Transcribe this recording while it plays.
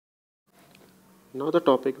Now the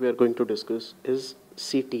topic we are going to discuss is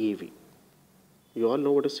CTEV. You all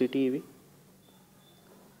know what is CTEV?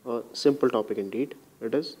 A simple topic indeed.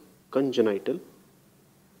 It is congenital,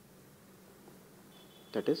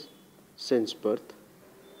 that is since birth.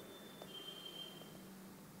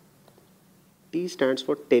 T stands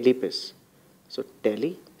for talipes. So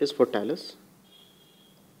tele is for talus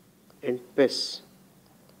and pes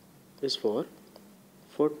is for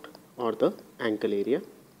foot or the ankle area,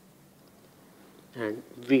 and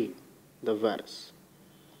V the varus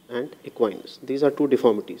and equinus. These are two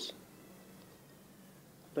deformities,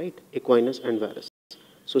 right? Equinus and varus.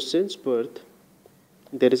 So since birth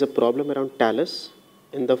there is a problem around talus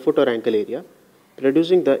in the foot or ankle area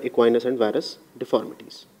producing the equinus and varus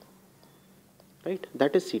deformities, right?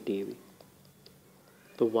 That is CTEV.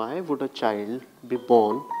 So why would a child be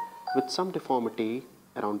born with some deformity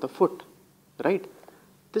around the foot, right?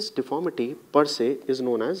 This deformity per se is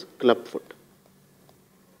known as club foot.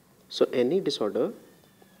 So any disorder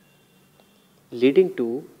leading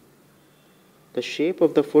to the shape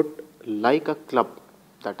of the foot like a club,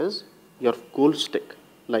 that is your goal stick,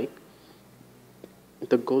 like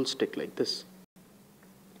the goal stick like this,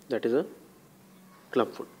 that is a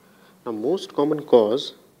club foot. Now one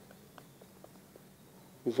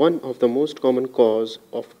of the most common cause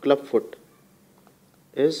of club foot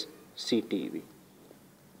is CTEV.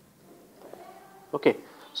 Okay,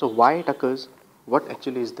 so why it occurs? What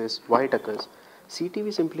actually is this? Why it occurs?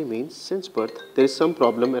 CTEV simply means since birth there is some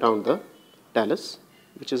problem around the talus,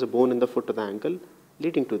 which is a bone in the foot or the ankle,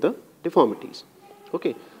 leading to the deformities.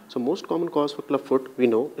 Okay, so most common cause for club foot we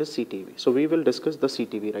know is CTEV. So we will discuss the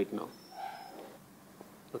CTEV right now.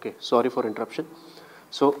 Okay, sorry for interruption.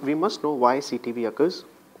 So we must know why CTEV occurs.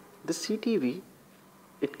 The CTEV,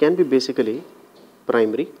 it can be basically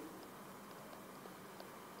primary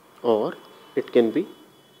or it can be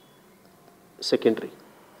secondary.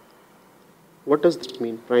 What does this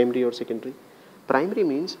mean, primary or secondary? Primary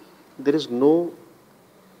means there is no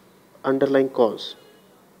underlying cause,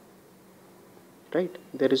 right?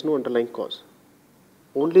 There is no underlying cause.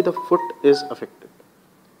 Only the foot is affected.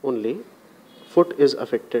 Only foot is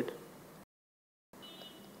affected.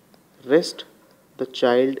 Rest, the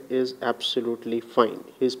child is absolutely fine.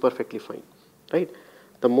 He is perfectly fine, right?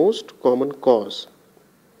 The most common cause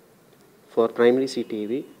for primary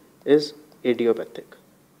CTEV is idiopathic.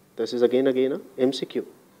 This is again a MCQ.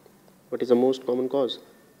 What is the most common cause?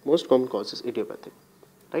 Most common cause is idiopathic,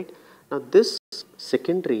 right? Now this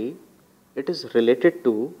secondary, it is related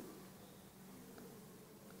to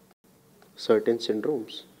certain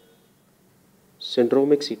syndromes.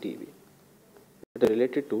 Syndromic CTEV. It is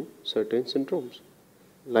related to certain syndromes.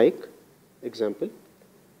 Like example,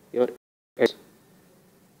 your AIDS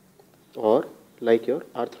or like your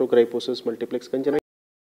arthrogryposis multiplex congenital.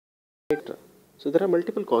 So there are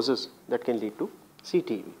multiple causes that can lead to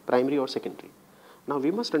CTEV, primary or secondary. Now we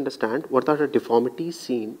must understand what are the deformities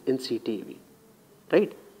seen in CTEV,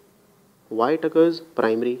 right? Why it occurs,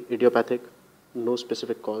 primary, idiopathic, no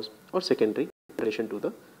specific cause, or secondary in relation to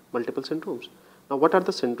the multiple syndromes. Now what are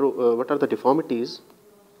the deformities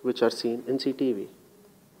which are seen in CTEV?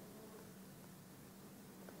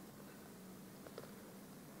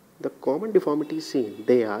 The common deformities seen,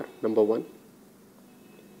 they are number one,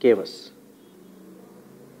 cavus.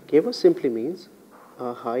 Cavus simply means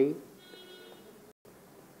a high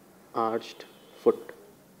arched foot,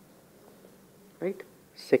 right?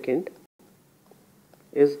 Second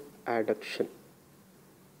is adduction.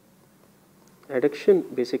 Adduction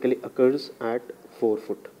basically occurs at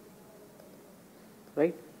forefoot,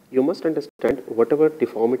 right? You must understand whatever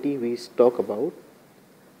deformity we talk about,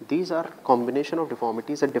 these are combination of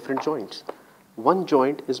deformities at different joints. One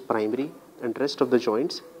joint is primary and rest of the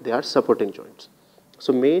joints, they are supporting joints.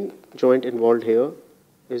 So main joint involved here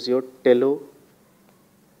is your talonavicular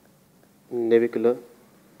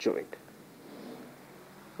joint.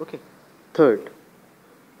 Okay. Third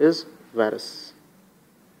is varus.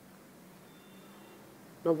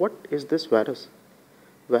 Now what is this varus?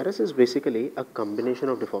 Varus is basically a combination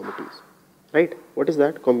of deformities, right? What is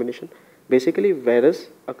that combination? Basically varus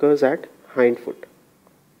occurs at hind foot.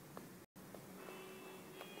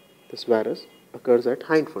 This varus occurs at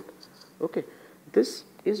hind foot. Okay. This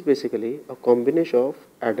is basically a combination of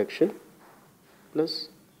adduction plus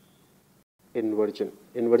inversion.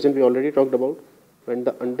 Inversion we already talked about, when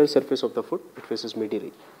the under surface of the foot it faces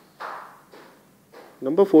medially.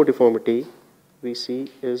 Number 4 deformity we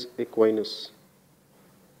see is equinus.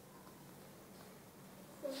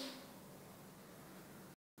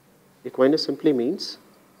 Equinus simply means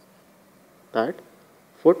that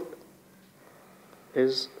foot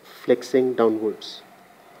is flexing downwards.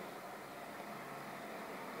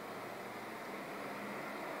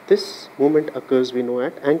 This movement occurs, we know,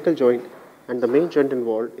 at ankle joint, and the main joint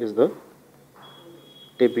involved is the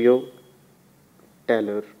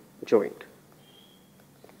tibio-talar joint.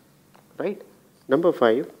 Right? Number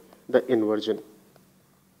 5, the inversion.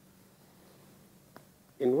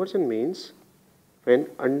 Inversion means when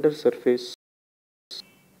under surface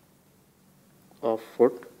of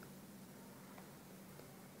foot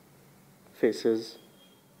faces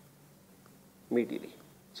medially.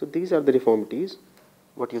 So these are the deformities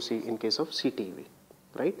what you see in case of CTEV,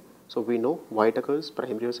 right? So we know why it occurs,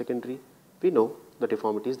 primary or secondary. We know the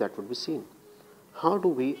deformities that would be seen. How do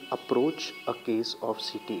we approach a case of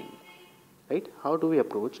CTEV, right? How do we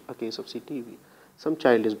approach a case of CTEV? Some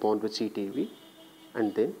child is born with CTEV,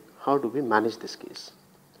 and then how do we manage this case,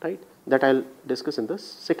 right? That I'll discuss in the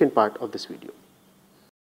second part of this video.